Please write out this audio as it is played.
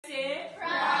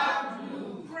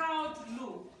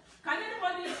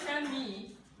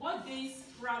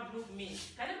proud look mean?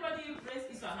 Can anybody raise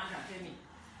his hand and tell me?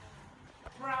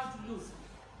 Proud look.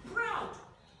 Proud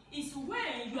is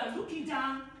when you are looking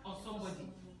down on somebody.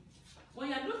 When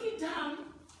you are looking down,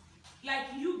 like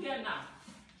you get now.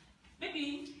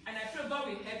 Maybe, and I pray God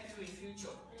will help you in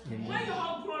future. Mm-hmm. When you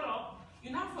all grow up,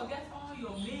 you now forget all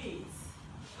your mates.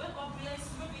 When God bless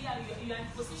you, maybe you are in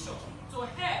position to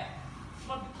help.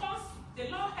 But because the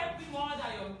Lord help you more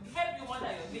than your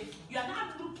mates, you are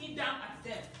not looking down at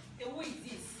them. Hey, who is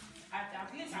this?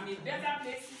 At least I'm a better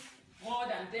place more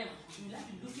than them. You will have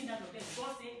to be looking down at them.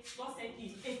 God said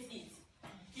it, ate it.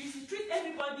 You should treat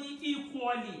everybody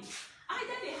equally.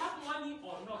 Either they have money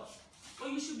or not. But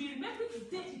you should be remembering to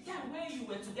take the time when you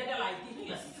were together like this, when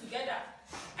you are sitting together.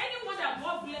 Anyone that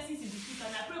God blesses in the future,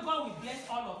 and I pray God will bless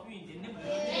all of you in the name of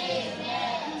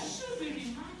Jesus. You should be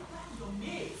reminded of your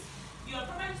mates, your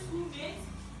primary school mates,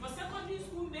 your secondary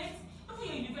school mates, even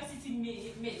your university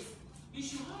mates. You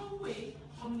should always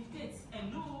communicate.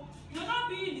 Hello. You will not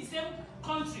be in the same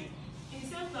country, in the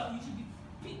same club. You should be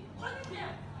calling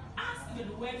them. Ask them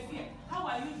the welfare. How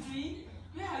are you doing?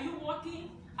 Where are you working?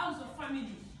 How's your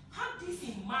family? Have this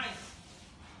in mind.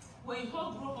 When you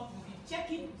all grow up, you'll be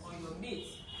checking on your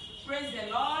mates. Praise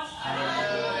the Lord.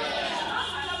 Hallelujah.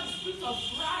 Don't allow the spirit of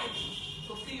pride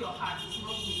to fill your heart. It's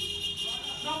not good.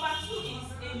 Number 2 is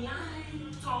a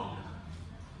lying tongue.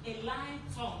 A lying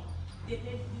tongue. The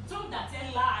tongue that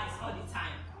tells lies all the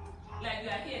time. Like you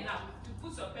are here now, you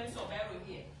put your pencil or arrow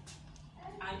here,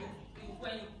 and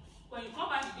when you come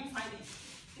back, you didn't find it.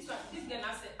 This girl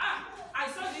now said, I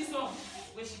saw this one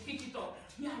when she picked it up.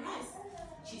 You are right.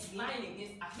 She's lying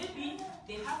against us. Maybe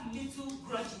they have little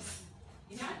grudges.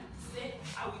 You know, say,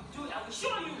 I will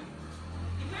show you.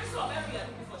 The pencil of every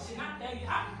other before she not tell you,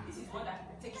 this is what I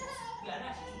take it. You are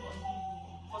right.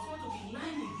 For someone to be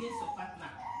lying against your partner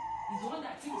is the one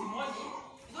that takes the money,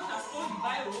 the one that stole the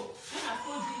Bible, the one that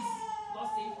stole this. God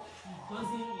says he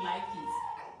doesn't like it.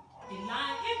 The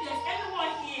lie, if there's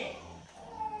anyone here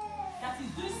that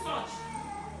is doing such,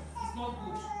 it's not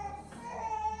good.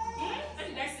 What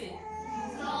did I say?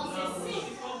 No. Say sin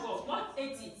before God. God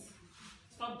ate it.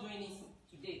 Stop doing it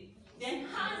today. Then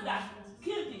hands that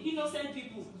kill the innocent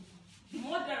people, the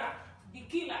murderer, the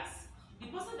killers, the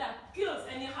person that kills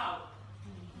anyhow.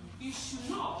 You should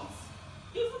not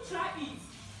even try it.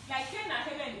 Like Cain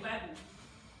and Abel in the Bible.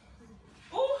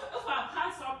 Who have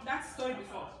heard that story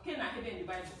before? Cain and Abel in the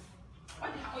Bible.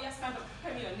 What the hell? Oh, yeah, stand up.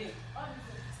 Tell me your name.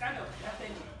 Stand up. Tell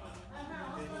me.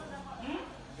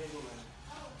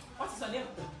 What is your name?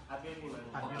 Okay.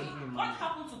 What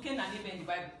happened to Cain and Abel in the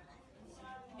Bible?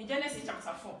 In Genesis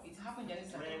chapter 4. It happened in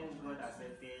Genesis chapter 4. When God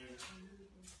accepted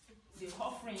the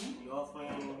offering of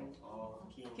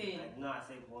Cain, I did not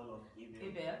accept one of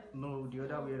Abel. No, the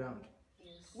other way around.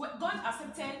 God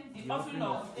accepted the offering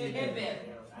of Abel.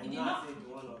 I did not accept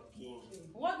the one of Cain.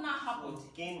 What now happened? So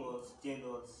Cain was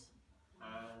jealous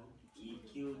and he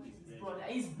killed his brother,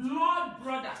 his blood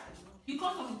brother,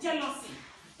 because of jealousy.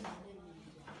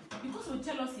 Because of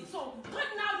jealousy. So God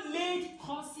now laid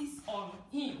curses on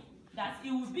him that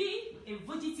he will be a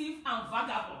fugitive and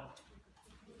vagabond.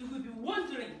 He will be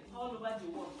wandering all over the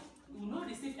world. He will not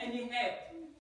receive any help